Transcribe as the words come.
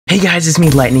Hey guys, it's me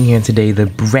Lightning here, and today the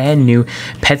brand new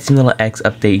Pet Simulator X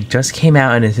update just came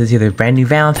out, and it says here the brand new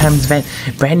Valentine's event,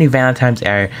 brand new Valentine's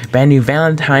era, brand new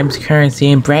Valentine's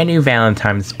currency, and brand new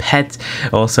Valentine's pets,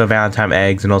 also Valentine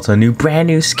eggs, and also a new brand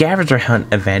new scavenger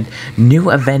hunt event, new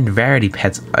event rarity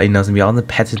pets. You know, it's gonna be all the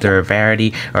pets that are a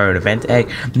rarity or an event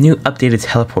egg, new updated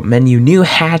teleport menu, new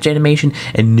hatch animation,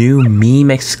 and new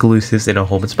meme exclusives, and a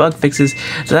whole bunch of bug fixes.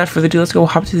 So without further ado, let's go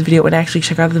hop into the video and actually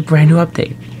check out the brand new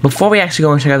update. Before we actually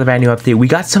go and check out the brand new update, we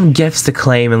got some gifts to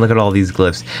claim, and look at all these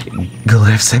gifts.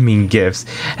 Gifts.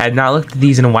 I had not looked at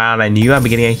these in a while, and I knew I'd be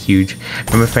getting a huge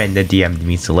from a friend that DM'd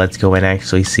me. So let's go and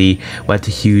actually see what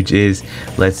the huge is.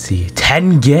 Let's see,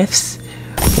 10 gifts.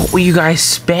 What were you guys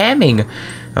spamming?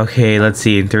 Okay, let's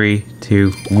see. In 3,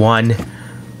 2, 1.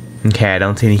 Okay, I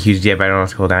don't see any huge yet, but I don't want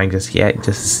to scroll down just yet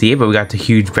just to see it. But we got the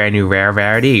huge brand new rare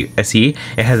rarity. I see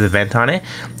it has an event on it.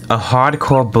 A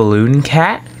hardcore balloon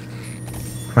cat.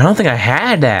 I don't think I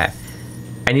had that.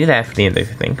 I need that for the end, I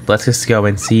think. But let's just go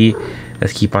and see.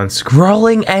 Let's keep on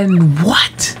scrolling. And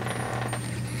what?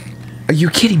 Are you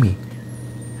kidding me?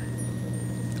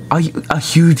 Are you a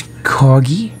huge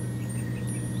corgi?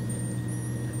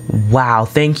 Wow,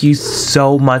 thank you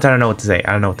so much. I don't know what to say.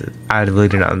 I really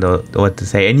do not know what to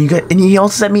say. And you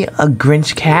also sent me a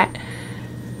Grinch cat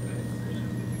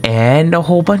and a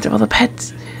whole bunch of other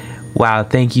pets. Wow,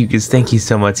 thank you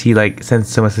so much. He sends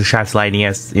so much to shots Lightning,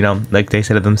 as you know, like they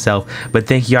said it themselves. But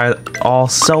thank you all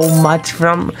so much.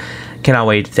 Cannot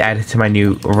wait to add it to my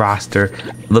new roster.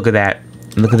 Look at that.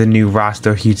 Look at the new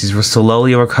roster. Huges. We're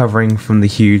slowly recovering from the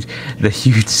huge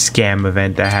scam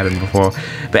event that happened before.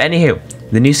 But anywho,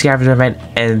 the new scavenger event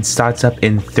and starts up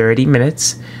in 30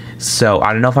 minutes. So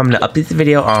I don't know if I'm gonna update the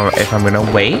video or if I'm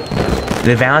gonna wait.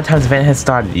 The Valentine's event has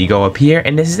started. You go up here,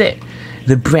 and this is it.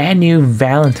 The brand new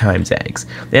Valentine's eggs.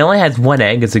 It only has one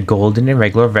egg. It's a golden and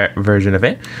regular version of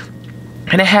it.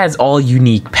 And it has all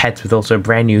unique pets with also a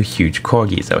brand new huge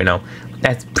corgi. So, you know,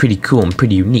 that's pretty cool and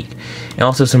pretty unique. And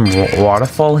also some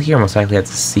waterfall here. Most likely that's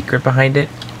a secret behind it.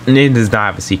 And it does not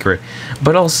have a secret.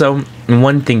 But also,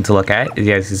 one thing to look at, as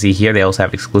you guys can see here, they also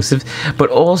have exclusives. But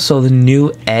also, the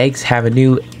new eggs have a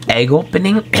new egg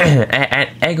opening,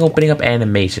 egg opening up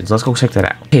animation. So let's go check that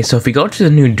out. Okay, so if we go to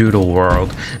the new Doodle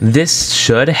world, this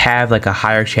should have like a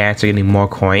higher chance of getting more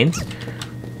coins.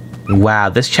 Wow,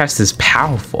 this chest is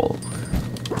powerful.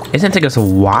 It's gonna take us a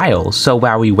while. So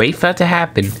while we wait for that to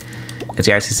happen, as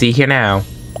you guys can see here now,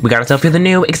 we got ourselves here the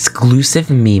new exclusive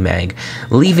meme egg,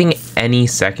 leaving any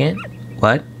second.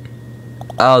 What?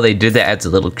 Oh, they did that as a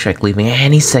little trick, leaving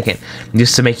any second,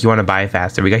 just to make you want to buy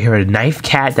faster. We got here a knife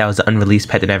cat that was an unreleased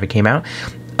pet that never came out.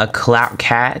 A clout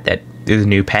cat that is a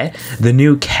new pet. The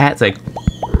new cat's like,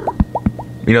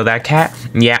 you know that cat?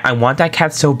 Yeah, I want that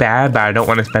cat so bad, but I don't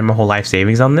want to spend my whole life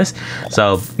savings on this.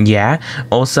 So, yeah.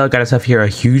 Also, got ourselves here a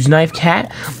huge knife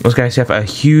cat. Also got ourselves a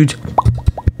huge...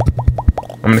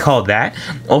 I'm gonna call it that.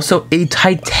 Also, a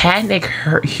Titanic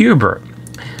Hubert.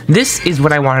 This is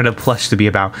what I wanted a plush to be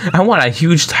about. I want a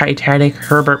huge Titanic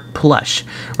Herbert plush.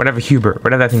 Whatever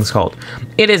that thing's called.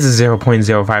 It is a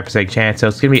 0.05% chance, so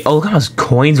it's gonna be... Oh, look how much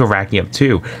coins we're racking up,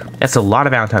 too. That's a lot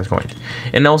of Valentine's coins.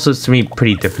 And also, it's to me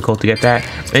pretty difficult to get that.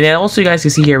 And then also, you guys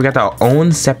can see here, we got our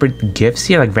own separate gifts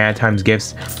here, like Valentine's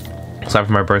gifts. Aside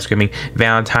from our burst screaming,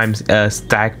 Valentine's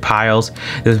stack piles.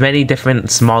 There's many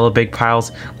different smaller big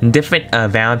piles, different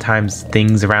Valentine's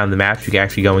things around the map you can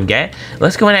actually go and get.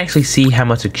 Let's go and actually see how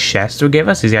much a chest will give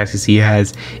us. As you guys can see, it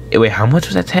has... Wait, how much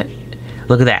was that?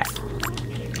 Look at that.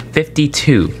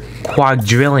 52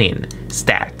 quadrillion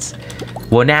stats.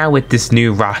 Well, now with this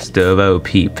new roster of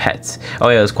OP pets. Oh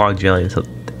yeah, it was quadrillion, so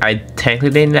I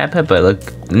technically named that pet, but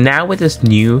look, now with this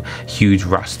new huge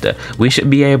roster, we should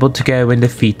be able to go and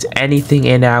defeat anything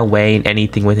in our way and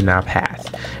anything within our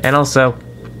path. And also,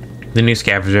 the new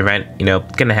scavenger event, you know,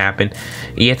 gonna happen.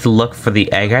 You have to look for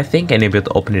the egg, I think, and you'll be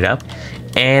able to open it up.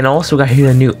 And also, we got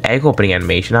here a new egg opening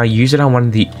animation. I'll use it on one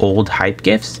of the old hype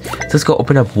gifts. So let's go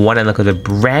open up one and look at the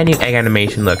brand new egg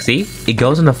animation. Look, see? It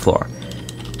goes on the floor.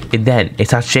 And then it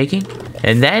starts shaking.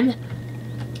 And then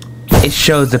it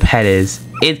shows the pet is...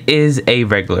 It is a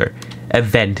regular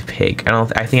event pig.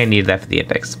 I think I needed that for the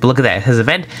index. But look at that. It has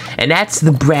event. And that's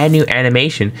the brand new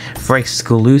animation for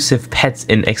exclusive pets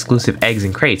and exclusive eggs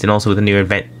and crates. And also with the new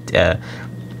event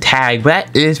tag. But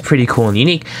that is pretty cool and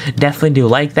unique. Definitely do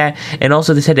like that. And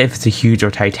also they said if it's a huge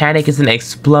or Titanic, it's gonna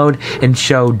explode and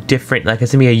show different, like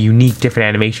it's gonna be a unique different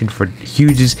animation for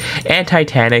huges and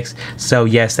Titanics. So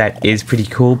yes, that is pretty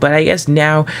cool. But I guess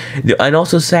now, and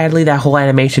also sadly, that whole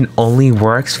animation only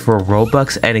works for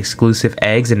Robux and exclusive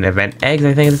eggs and event eggs,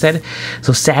 I think it said.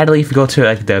 So sadly, if you go to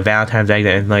like the Valentine's egg and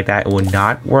anything like that, it will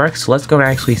not work. So let's go and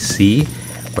actually see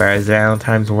Whereas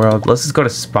Valentine's World, let's just go to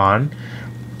spawn.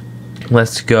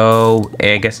 Let's go,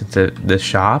 I guess, into the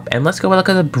shop, and let's go look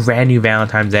at the brand new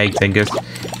Valentine's eggs and just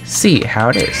see how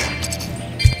it is.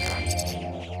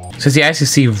 So as you guys can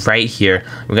see right here,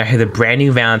 we got here the brand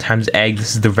new Valentine's egg.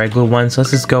 This is the regular one, so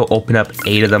let's just go open up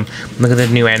 8 of them. Look at the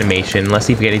new animation. Let's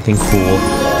see if we get anything cool.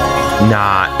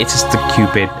 Nah, it's just the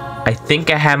Cupid. I think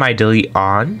I had my delete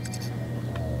on.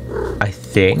 I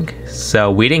think.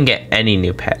 So we didn't get any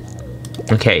new pets.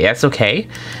 Okay, that's okay.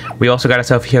 We also got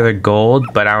ourselves here the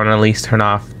gold, but I want to at least turn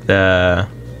off the...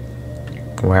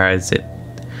 Where is it?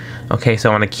 Okay, so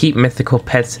I want to keep mythical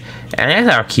pets, and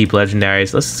I'll keep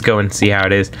legendaries. Let's just go and see how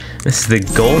it is. This is the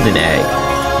golden egg.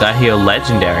 Got here a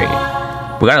legendary.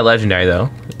 We got a legendary though.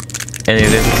 And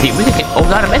there's a we can get, oh,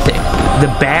 got a mythic.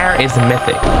 The bear is a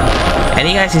mythic. And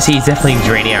you guys can see it's definitely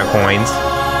draining our coins.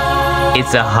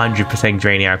 It's 100%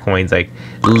 draining our coins, like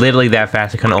literally that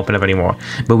fast. I couldn't open up anymore.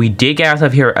 But we did get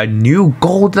ourselves here a new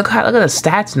gold. Look at the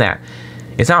stats now.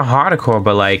 It's not hardcore,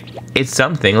 but like it's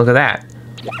something. Look at that.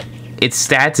 Its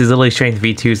stats is literally strength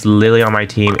V2. It's literally on my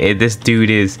team. This dude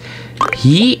is,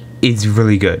 he is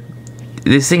really good.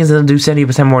 This thing is gonna do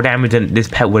 70% more damage than this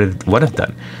pet would have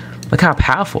done. Look how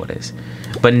powerful it is.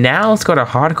 But now let's go to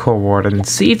hardcore ward and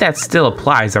see if that still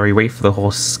applies, or we wait for the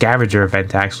whole scavenger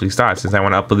event to actually start, since I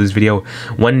want to upload this video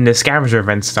when the scavenger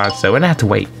event starts, so we're gonna have to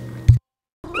wait.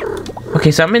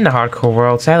 Okay, so I'm in the hardcore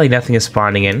world. Sadly, nothing is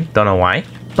spawning in. Don't know why.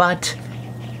 But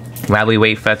while we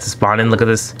wait for that to spawn in, look at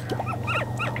this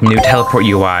new teleport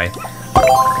UI.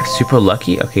 Super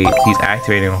lucky. Okay, he's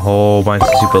activating a whole bunch of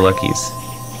super luckies.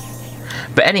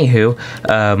 But anywho,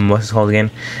 what's it called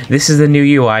again? This is the new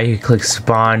UI. You can click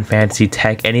spawn, fantasy,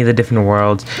 tech, any of the different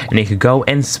worlds, and you could go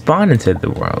and spawn into the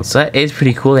world. So that is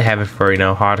pretty cool. They have it for, you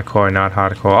know, hardcore, not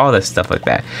hardcore, all this stuff like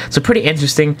that. So pretty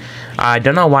interesting. I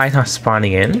don't know why it's not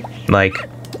spawning in. Like,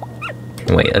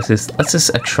 wait, let's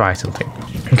just try something.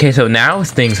 Okay, so now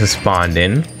things have spawned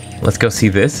in. Let's go see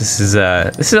this. This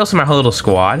is also my whole little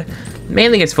squad.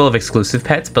 Mainly it's full of exclusive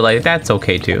pets, but like that's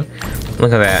okay too.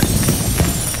 Look at that.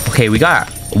 Okay, we got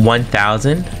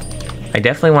 1,000. I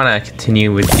definitely want to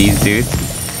continue with these dudes.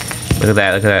 Look at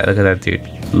that, look at that, look at that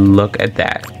dude. Look at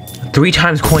that. 3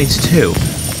 times coins too.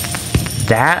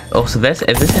 That, oh, so this,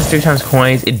 if this has 3 times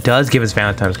coins, it does give us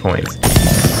Valentine's coins.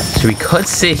 So we could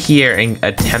sit here and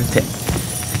attempt to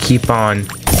keep on.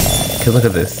 Okay, look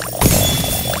at this.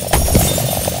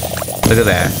 Look at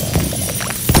that.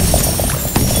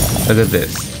 Look at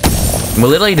this. We're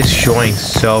literally destroying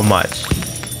so much.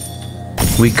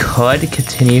 We could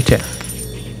continue to...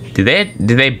 Did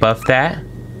they buff that?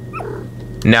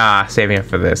 Nah, saving it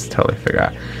for this. Totally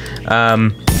forgot.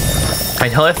 I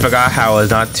totally forgot how I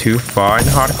was not too far in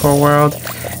the hardcore world.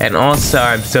 And also,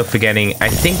 I'm still forgetting, I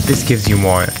think this gives you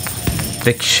more.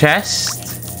 The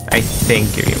chest, I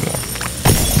think, give you more.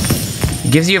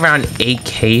 It gives you around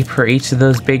 8k per each of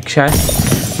those big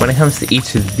chests. When it comes to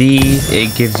each of these,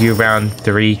 it gives you around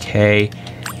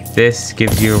 3k. This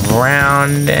gives you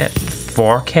around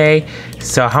 4k.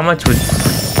 So how much would...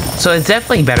 So it's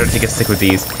definitely better to just stick with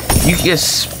these. You can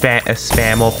just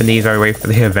spam open these or wait for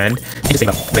the event. You just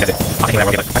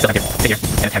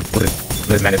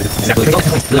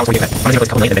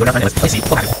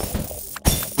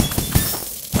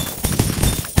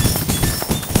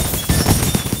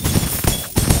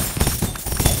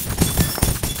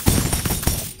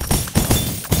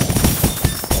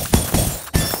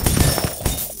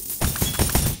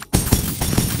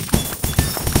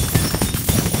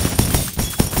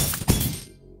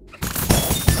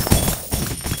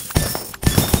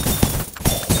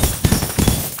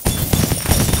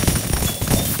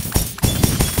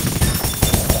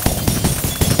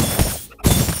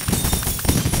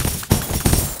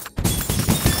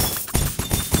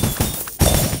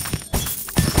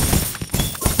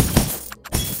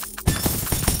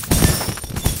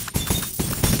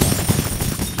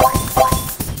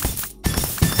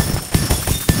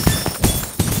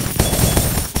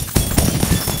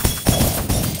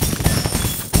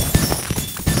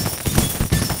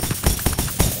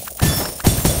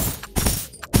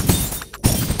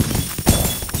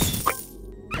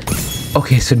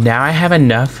Okay, so now I have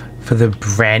enough for the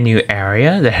brand new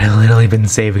area that I've literally been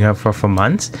saving up for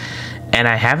months. And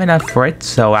I have enough for it,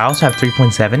 so I also have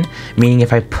 3.7, meaning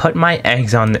if I put my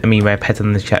eggs on, my pets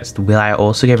on the chest, will I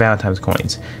also get Valentine's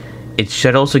coins? It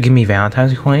should also give me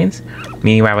Valentine's coins,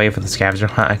 meaning when I wait for the scavenger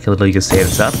hunt, I can literally just save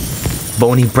this up. But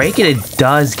when you break it, it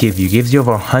does gives you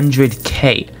over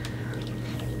 100k.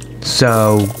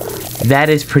 So that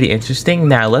is pretty interesting.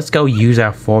 Now let's go use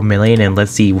our 4 million and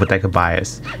let's see what that could buy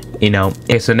us. you know.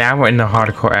 Okay, so now we're in the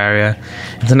hardcore area.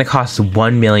 It's gonna cost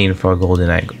 1 million for a golden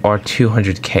egg, or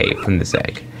 200k from this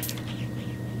egg.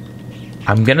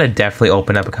 I'm gonna definitely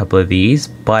open up a couple of these,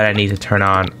 but I need to turn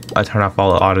off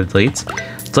all the auto deletes.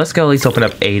 So let's go at least open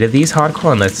up 8 of these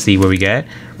hardcore and let's see what we get.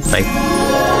 Like,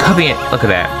 copy it. Look at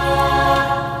that.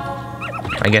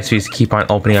 I guess we just keep on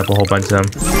opening up a whole bunch of them.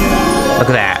 Look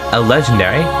at that. A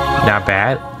legendary. Not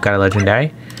bad. Got a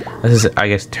legendary. Let's just, I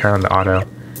guess, turn on the auto.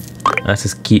 Let's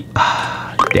just keep.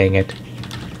 Dang it.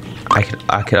 I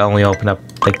could only open up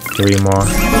like 3 more.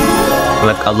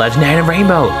 Look, a legendary and a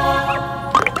rainbow.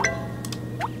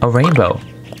 A rainbow.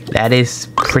 That is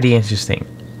pretty interesting.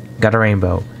 Got a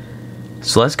rainbow.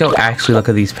 So let's go actually look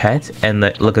at these pets and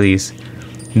look at these.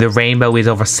 The rainbow is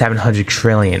over 700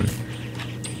 trillion.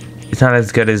 It's not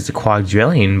as good as the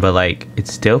quadrillion, but like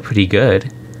it's still pretty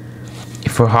good.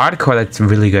 For hardcore, that's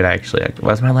really good actually. Like,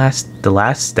 what's the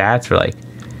last stats for like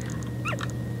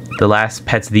the last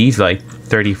pets? These are like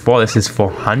 34. This is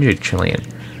 400 trillion.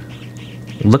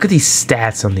 Look at these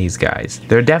stats on these guys.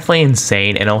 They're definitely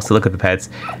insane. And also look at the pets.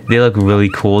 They look really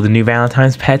cool, the new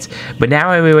Valentine's pets. But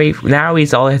now we wait. Now we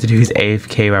all have to do is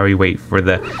AFK while we wait for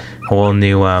the whole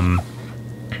new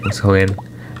let's go in.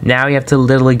 Now we have to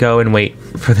literally go and wait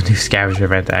for the new scavenger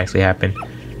event to actually happen.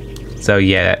 So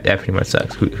yeah, that pretty much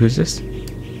sucks. Who's this?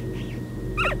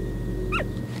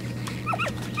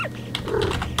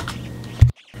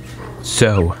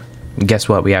 So, guess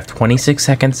what? We have 26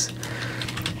 seconds.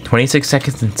 26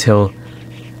 seconds until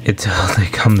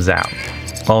it comes out.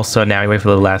 Also, now we wait for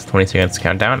the last 20 seconds to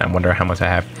count down. I wonder how much I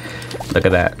have. Look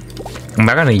at that. I'm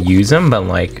not gonna use them, but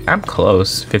like I'm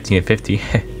close. 15 to 50.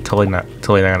 totally not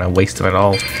gonna waste them at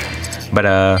all. But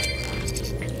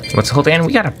what's the whole thing?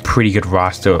 We got a pretty good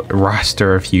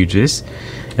roster of huges.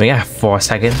 And we got 4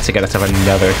 seconds to get us up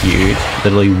another huge.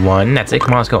 Literally 1. That's it.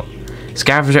 Come on, let's go.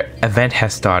 Scavenger event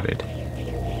has started.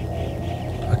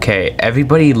 Okay,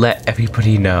 everybody let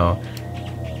everybody know.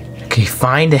 Okay,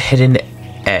 find a hidden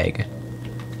egg.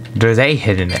 There's a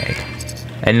hidden egg.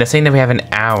 And they're saying that we have an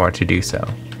hour to do so.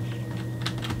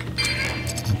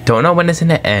 Don't know when it's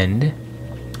gonna end.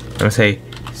 I'm gonna say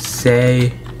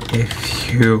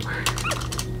if you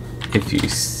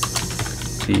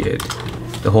see it.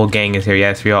 The whole gang is here.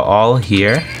 Yes, we are all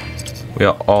here. We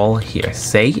are all here.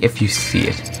 Say if you see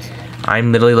it.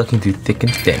 I'm literally looking through thick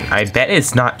and thin. I bet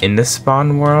it's not in the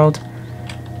spawn world,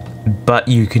 but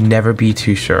you can never be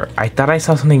too sure. I thought I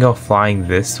saw something go flying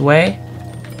this way,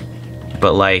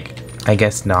 but like, I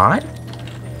guess not.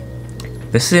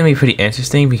 This is gonna be pretty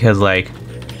interesting because like,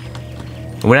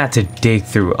 we're gonna have to dig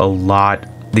through a lot.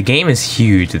 The game is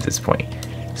huge at this point.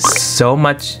 So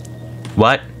much.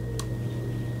 What?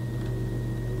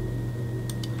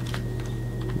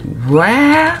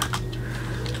 Where?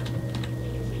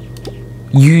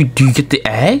 Do you get the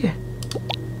egg?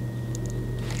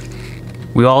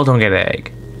 We all don't get an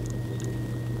egg.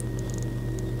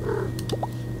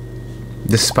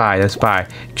 The spy.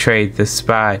 Trade the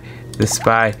spy.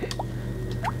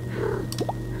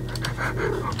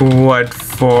 What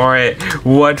for it?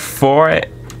 What for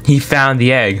it? He found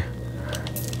the egg.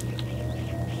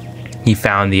 He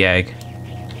found the egg.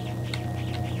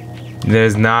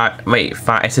 There's not. Wait,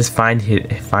 it says find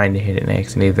the hidden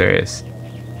eggs. Maybe there is.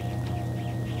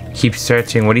 Keep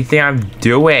searching. What do you think I'm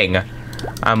doing?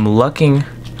 I'm looking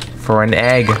for an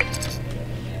egg.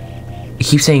 It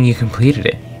keeps saying you completed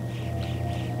it.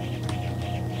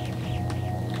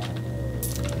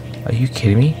 Are you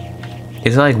kidding me?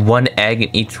 Is there like 1 egg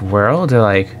in each world? Or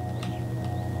like,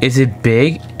 is it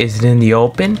big? Is it in the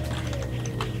open?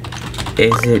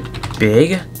 Is it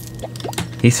big?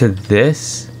 He said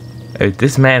this.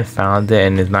 This man found it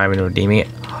and is not even redeeming it.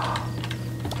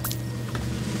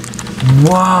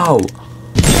 Whoa!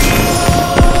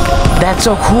 That's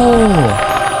so cool!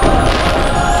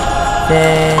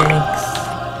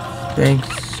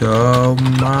 Thanks so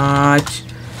much.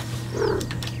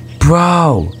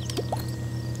 Bro!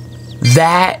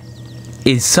 That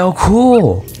is so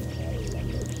cool!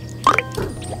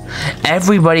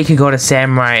 Everybody can go to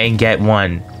Samurai and get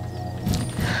one.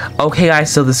 Okay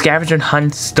guys, so the scavenger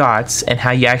hunt starts, and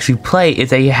how you actually play is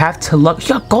that you have to look. You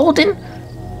got golden?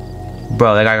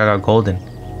 Bro, that guy got golden.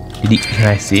 Can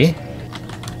I see?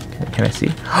 Can I see?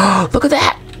 Oh, look at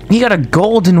that! He got a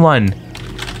golden one.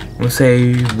 We'll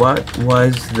say what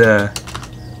was the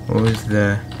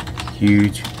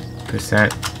huge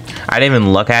percent? I didn't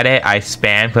even look at it. I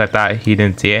spammed because I thought he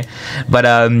didn't see it. But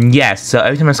yes. So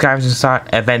every time a scavenger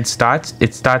event starts,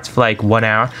 it starts for like 1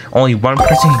 hour. Only one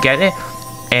person can get it,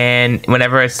 and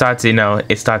whenever it starts, you know,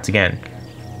 it starts again.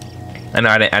 I know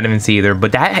I didn't even see either,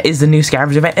 but that is the new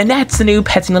Scavenge event, and that's the new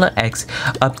Pet Simulator X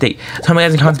update. Tell me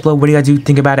guys in the comments below, what do you guys do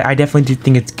think about it? I definitely do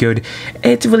think it's good.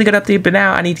 It's a really good update, but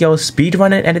now I need to go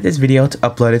speedrun it and edit this video to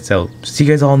upload it. So see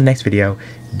you guys all in the next video.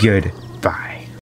 Goodbye.